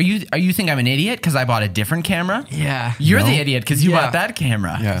 Yeah. Are you think I'm an idiot because I bought a different camera? yeah. You're the idiot because you Yeah. bought that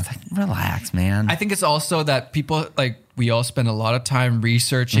camera." Yeah. It's like, relax, man. I think it's also that people we all spend a lot of time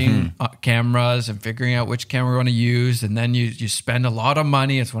researching cameras and figuring out which camera we want to use, and then you spend a lot of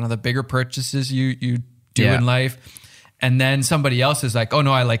money. It's one of the bigger purchases you do Yeah. in life, and then somebody else is like, "Oh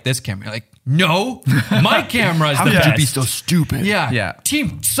no, I like this camera." You're like, "No, my camera is How the could best." you be so stupid? Yeah, Yeah.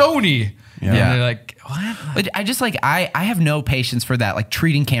 Team Sony. Yeah. And they're like, "What?" But I just I have no patience for that, like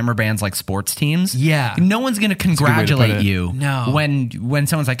treating camera brands like sports teams. Yeah. No one's gonna good way to put congratulate it. you. No. When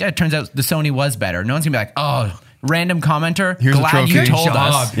someone's like, it turns out the Sony was better. No one's gonna be like, "Oh, random commenter, Here's a glad you trophy. told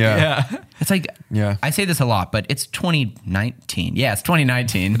us." Job. Yeah. It's like, Yeah. I say this a lot, but it's 2019. Yeah, it's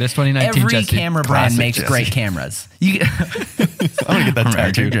 2019. It is 2019, Every Jesse. camera brand Classic makes Jesse. great cameras. You I'm going to get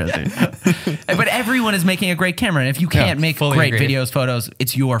that tattooed. But everyone is making a great camera. And if you can't make fully great agree. videos, photos,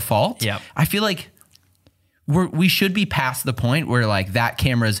 it's your fault. Yep. I feel like we should be past the point where like that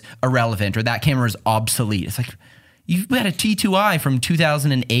camera's irrelevant or that camera's obsolete. It's like, you've got a T2i from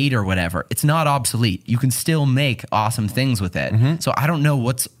 2008 or whatever. It's not obsolete. You can still make awesome things with it. So I don't know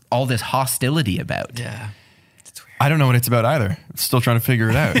what's all this hostility about. Yeah. I don't know what it's about either. I'm still trying to figure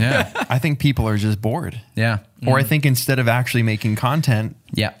it out. Yeah. I think people are just bored. Yeah. Or I think instead of actually making content,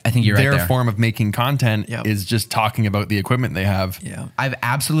 Yeah, I think you're right their there. form of making content Yep. is just talking about the equipment they have. Yeah. I've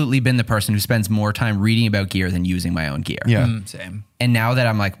absolutely been the person who spends more time reading about gear than using my own gear. Yeah. Same. And now that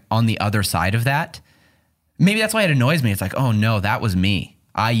I'm like on the other side of that, maybe that's why it annoys me. It's like, oh no, that was me.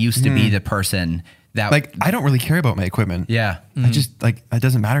 I used to be the person that Like, I don't really care about my equipment. Yeah. I just, like, it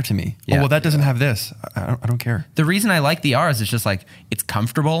doesn't matter to me. Yeah. Oh, well, that doesn't have this. I don't care. The reason I like the R is it's just like, it's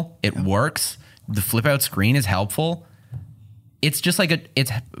comfortable. It works. The flip out screen is helpful. It's just like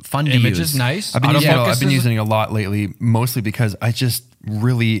it's fun to Image use. is nice. I've been Autofocus is- using it a lot lately, mostly because I just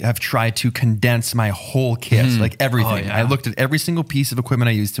really have tried to condense my whole kit, like everything. Oh, yeah. I looked at every single piece of equipment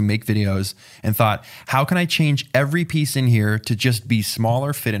I use to make videos and thought, how can I change every piece in here to just be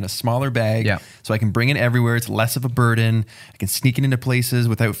smaller, fit in a smaller bag, Yeah. so I can bring it everywhere. It's less of a burden. I can sneak it into places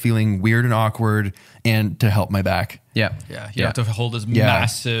without feeling weird and awkward, and to help my back. Yeah. Yeah. You have to hold this Yeah.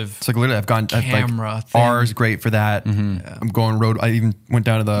 massive. It's like literally, camera like thing. R is great for that. I'm going road. I even went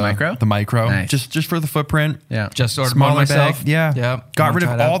down to the Micro? the micro, Nice. just for the footprint. Yeah. Just ordered Smaller one myself. bag. Yeah. Yeah. Got I'm rid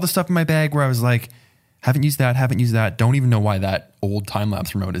gonna of try it all out. the stuff in my bag where I was like, haven't used that. Don't even know why that old time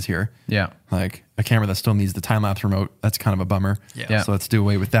lapse remote is here. Yeah. Like a camera that still needs the time lapse remote. That's kind of a bummer. Yeah. So let's do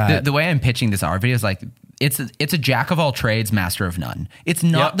away with that. The way I'm pitching this R video is like, it's a jack of all trades, master of none. It's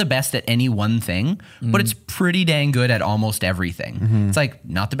not Yep. the best at any one thing, but it's pretty dang good at almost everything. It's like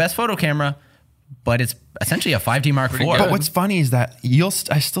not the best photo camera, but it's essentially a 5D Mark IV. good. But what's funny is that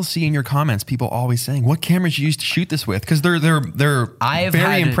I still see in your comments people always saying, "What cameras you used to shoot this with?" Because they're I've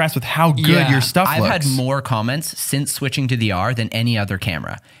very had- impressed with how good Yeah, your stuff I've looks. had more comments since switching to the R than any other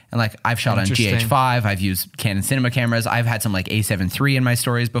camera. And like I've shot on Interesting. GH5, I've used Canon cinema cameras, I've had some like A7 III in my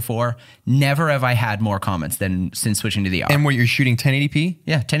stories before. Never have I had more comments than since switching to the R. And what you're shooting 1080p,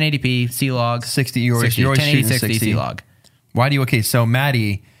 yeah, 1080p, C-Log. 60. You're always 1080, shooting 60 60. C-Log. Why do you? Okay, so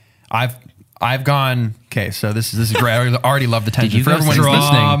Maddie, I've gone. Okay, so this is great. I already love the tension. you For go everyone who's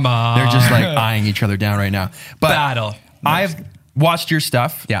listening, drama? they're just like eyeing each other down right now. But Battle. I've watched your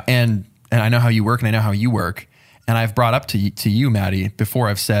stuff, Yeah. and I know how you work, and I know how you work. And I've brought up to you, Maddie, before.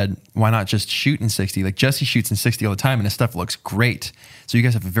 I've said, why not just shoot in 60? Like Jesse shoots in 60 all the time, and his stuff looks great. So you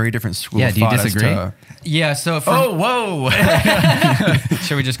guys have a very different school Yeah, of do you thought as disagree? to- Yeah. So for, whoa.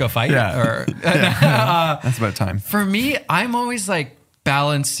 should we just go fight? Yeah. Or, that's about time. for me, I'm always like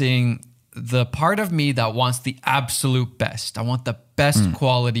balancing the part of me that wants the absolute best. I want the best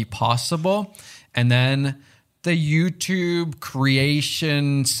quality possible. And then the YouTube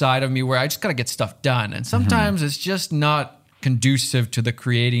creation side of me where I just got to get stuff done. And sometimes it's just not conducive to the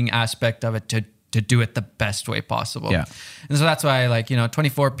creating aspect of it to do it the best way possible. Yeah. And so that's why I like,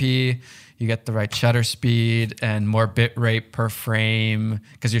 24p, you get the right shutter speed and more bit rate per frame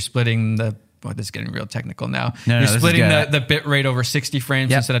because you're splitting this is getting real technical now. No, you're this is splitting good. the bit rate over 60 frames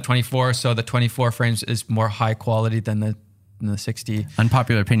Yep. instead of 24. So the 24 frames is more high quality than the 60.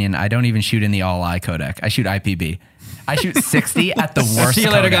 Unpopular opinion, I don't even shoot in the all-I codec. I shoot IPB. I shoot 60 at the worst See you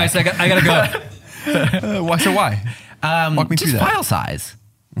later, codec. guys. I gotta go. Why? Walk me Just through that. file size.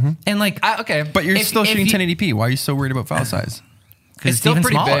 And like, Okay. But you're If- still if shooting you- 1080p. Why are you so worried about file size? it's still even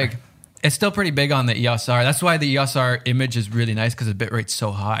pretty smaller. big. It's still pretty big on the EOS R. That's why the EOS R image is really nice because the bit rate's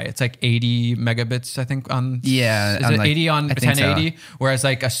so high. It's like 80 megabits, I think, on. Yeah, Is on it like- 80 on I think so. 1080? Whereas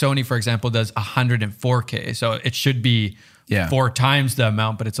like a Sony, for example, does 104K. So it should be Yeah. 4 times the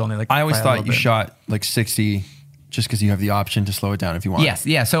amount, but it's only like. I always by a thought little you bit. shot like 60 just because you have the option to slow it down if you want. yes,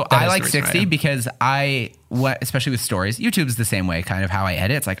 yeah. So That I is like the reason 60 I am. because especially with stories, YouTube is the same way, kind of how I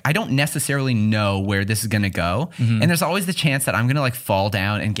edit. It's like, I don't necessarily know where this is going to go. Mm-hmm. And there's always the chance that I'm going to like fall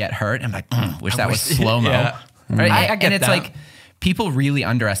down and get hurt. I'm like, wish that was slow-mo. Yeah. Right? I get and it's that. like, people really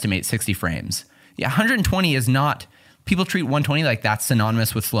underestimate 60 frames. Yeah, 120 is not. People treat 120 like that's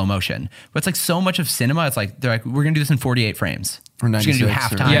synonymous with slow motion, but it's like so much of cinema. It's like they're like, we're gonna do this in 48 frames. Or We're just gonna do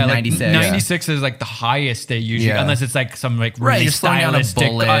 96 or- halftime, Yeah, like 96. 96 is like the highest they usually, Yeah. unless it's like some like Right, really you're slowing down a stylistic,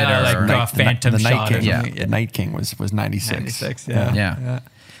 bullet like or- a phantom the Night shot. King. Or Yeah. something. The Night King was 96. 96, yeah. Yeah.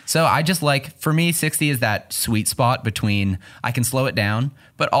 So I just like, for me, 60 is that sweet spot between I can slow it down,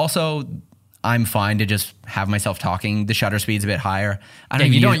 but also I'm fine to just have myself talking. The shutter speed's a bit higher. I don't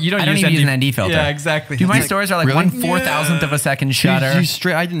Yeah, even you don't I don't use even use ND an ND filter. Yeah, exactly. Dude, my It's like, stories are like really? 1/4000th of a second shutter. You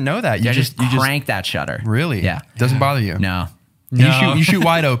straight. I didn't know that. I just crank that shutter. Really? Yeah. Doesn't bother you? No. No. You shoot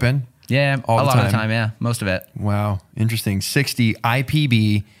wide open. Yeah, All a the lot of time. the time, yeah. Most of it. Wow, interesting. 60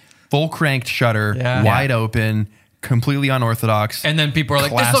 IPB, full cranked shutter, Yeah. wide open, completely unorthodox. And then people are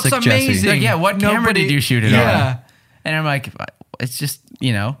like, this looks Classic Jesse. amazing. Like, yeah, what camera did you shoot it on? Yeah. And I'm like, it's just,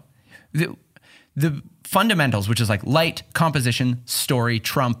 the fundamentals, which is like light, composition, story,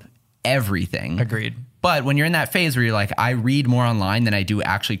 trump, everything. Agreed. But when you're in that phase where you're like, I read more online than I do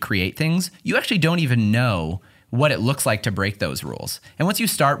actually create things, you actually don't even know what it looks like to break those rules. And once you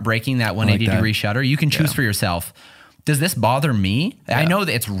start breaking that 180-degree shutter, you can choose for yourself, does this bother me? Yeah. I know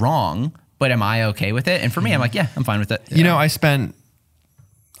that it's wrong, but am I okay with it? And for me, I'm like, yeah, I'm fine with it. You know, I spent,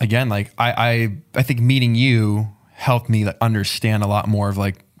 again, like I think meeting you helped me like understand a lot more of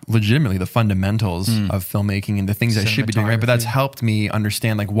like legitimately the fundamentals of filmmaking and the things I should be doing right. But that's helped me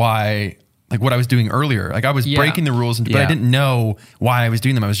understand like why, like what I was doing earlier. Like I was breaking the rules, but I didn't know why I was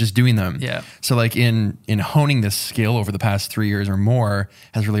doing them. I was just doing them. Yeah. So like in honing this skill over the past 3 years or more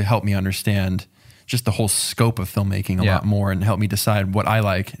has really helped me understand just the whole scope of filmmaking a lot more and help me decide what I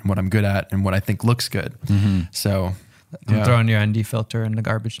like and what I'm good at and what I think looks good. So I'm throwing your ND filter in the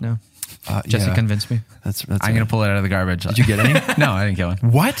garbage now. Jesse convinced me. That's I'm going to pull it out of the garbage. Did you get any? No, I didn't get one.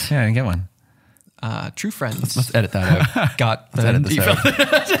 What? Yeah, I didn't get one. True friends. Let's edit that out. Got the Edit this out.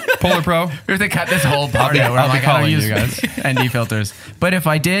 Polar Pro. We have to cut this whole part out where I'm like, I don't use ND filters. But if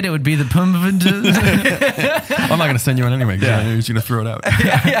I did, it would be the I'm not going to send you one anyway because I knew you was going to throw it out.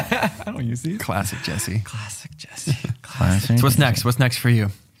 I don't use these. Classic Jesse. Classic Jesse. Classic. So what's next? What's next for you?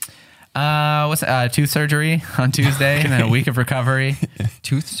 What's tooth surgery on Tuesday and then a week of recovery.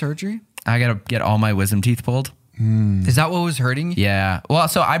 Tooth surgery? I got to get all my wisdom teeth pulled. Is that what was hurting you? Yeah. Well,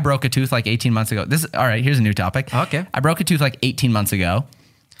 so I broke a tooth like 18 months ago. All right, here's a new topic. Okay. I broke a tooth like 18 months ago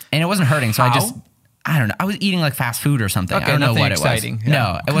and it wasn't hurting. So I don't know. I was eating like fast food or something. Okay, I don't know nothing what exciting. it was.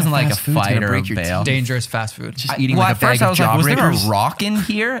 No, it wasn't like a fight or a your bail. Dangerous fast food. Just eating Well, like at a bag first I of was like, was there a Jawbreakers? rock in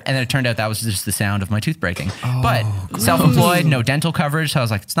here? And then it turned out that was just the sound of my tooth breaking. But self-employed, no dental coverage. So I was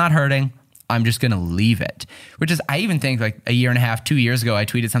like, it's not hurting. I'm just going to leave it. Which is, I even think like a year and a half, 2 years ago, I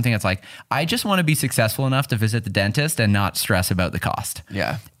tweeted something that's like, I just want to be successful enough to visit the dentist and not stress about the cost.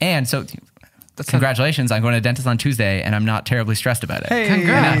 Yeah. And so congratulations, I'm going to the dentist on Tuesday and I'm not terribly stressed about it. Hey,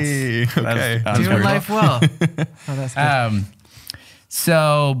 congrats. Okay. Doing life well. Oh, that's good.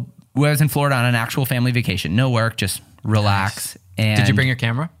 So I was in Florida on an actual family vacation. No work, just relax. And Did you bring your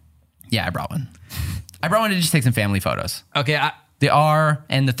camera? Yeah, I brought one. I brought one to just take some family photos. Okay. The R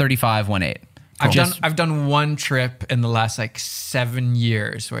and the 35-1.8. I've done one trip in the last like 7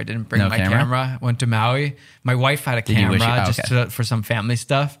 years where I didn't bring No my camera? camera. Went to Maui. My wife had a you wish camera you- just for some family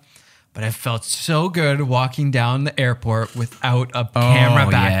stuff. But I felt so good walking down the airport without a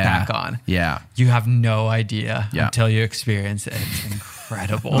camera backpack on. Yeah. You have no idea Yeah. until you experience it. It's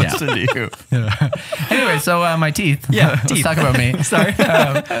incredible. Listen to you. Anyway, so my teeth. Yeah, Let's teeth. talk about me. Sorry.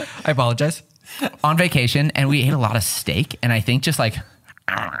 I apologize. On vacation, and we ate a lot of steak, and I think just like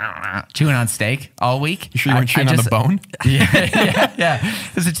chewing on steak all week. You sure you weren't chewing on the bone? Yeah.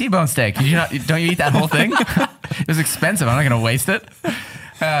 It's a T-bone steak. Don't you eat that whole thing? It was expensive. I'm not going to waste it.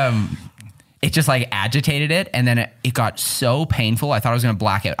 It just like agitated it, and then it got so painful. I thought I was going to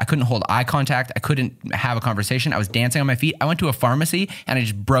black out. I couldn't hold eye contact. I couldn't have a conversation. I was dancing on my feet. I went to a pharmacy, and I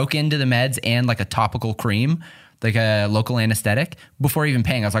just broke into the meds and like a topical cream, like a local anesthetic, before even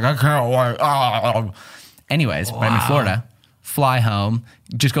paying. I was like, I can't wait. Anyways, but I'm in Florida. Fly home,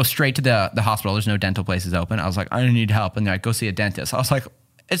 just go straight to the hospital. There's no dental places open. I was like, I need help. And they're like, go see a dentist. I was like,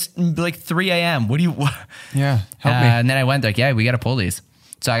 it's like 3 a.m. What? Yeah. Help me. And then I went like, yeah, we got to pull these.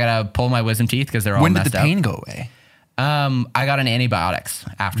 So I got to pull my wisdom teeth because they're all When messed did the up. pain go away? I got an antibiotics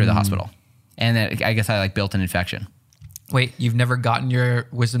after the hospital. And then I guess I like built an infection. Wait, you've never gotten your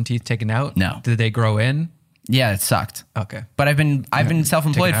wisdom teeth taken out? No. Did they grow in? Yeah, it sucked. Okay. But I've been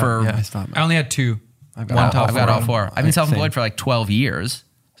self-employed Taken out, for yeah. I stopped. I only had two. I've got all four. I've been self-employed Same. for like 12 years.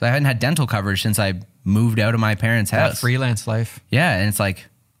 So I haven't had dental coverage since I moved out of my parents' That house. freelance life. Yeah, and it's like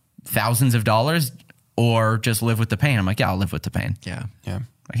thousands of dollars or just live with the pain. I'm like, yeah, I'll live with the pain. Yeah. Yeah.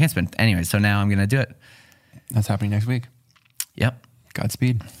 I can't spend anyway, so now I'm going to do it. That's happening next week. Yep.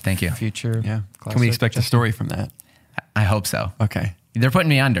 Godspeed. Thank you. Future. Yeah. Can classic we expect a Jesse. story from that? I hope so. Okay. They're putting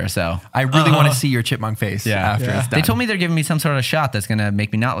me under, so. I really want to see your chipmunk face after Yeah. it's done. They told me they're giving me some sort of shot that's going to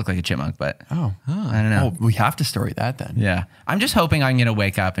make me not look like a chipmunk, but Oh. I don't know. Oh, we have to story that then. Yeah. I'm just hoping I'm going to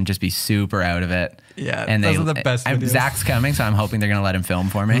wake up and just be super out of it. Yeah, And those are the best videos. Zach's coming, so I'm hoping they're going to let him film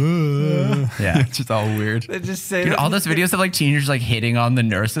for me. Yeah. It's just all weird. They just say Dude, all those videos of like teenagers like hitting on the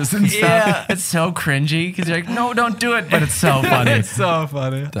nurses and stuff. Yeah. It's so cringy because you're like, no, don't do it. But it's so funny. It's so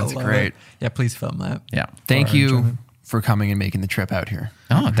funny. That's I love great. it. Yeah, please film that. Yeah. Thank For you enjoyment. for coming and making the trip out here.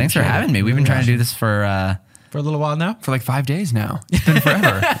 Oh, thanks for having me. We've been trying to do this for For a little while now. For like 5 days now. It's been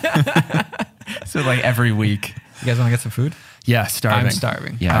forever. so like every week. You guys want to get some food? Yeah, starving. I'm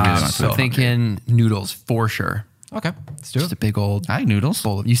starving. Yeah, I really want So food. thinking noodles for sure. Okay, let's do Just it. a big old I like noodles.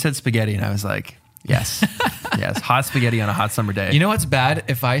 bowl. You said spaghetti, and I was like, yes, yes, hot spaghetti on a hot summer day. You know what's bad?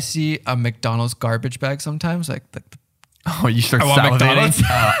 If I see a McDonald's garbage bag sometimes, like the Oh, you start I want salivating. McDonald's.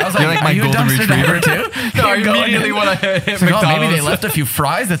 I was You're like my are you a golden dumpster retriever. diver too? No, I You're going immediately in. want to hit It's like, oh, McDonald's. maybe they left a few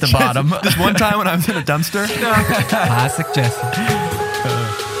fries at the bottom. This one time when I was in a dumpster. Classic Jesse.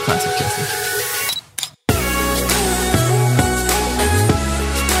 Classic Jesse.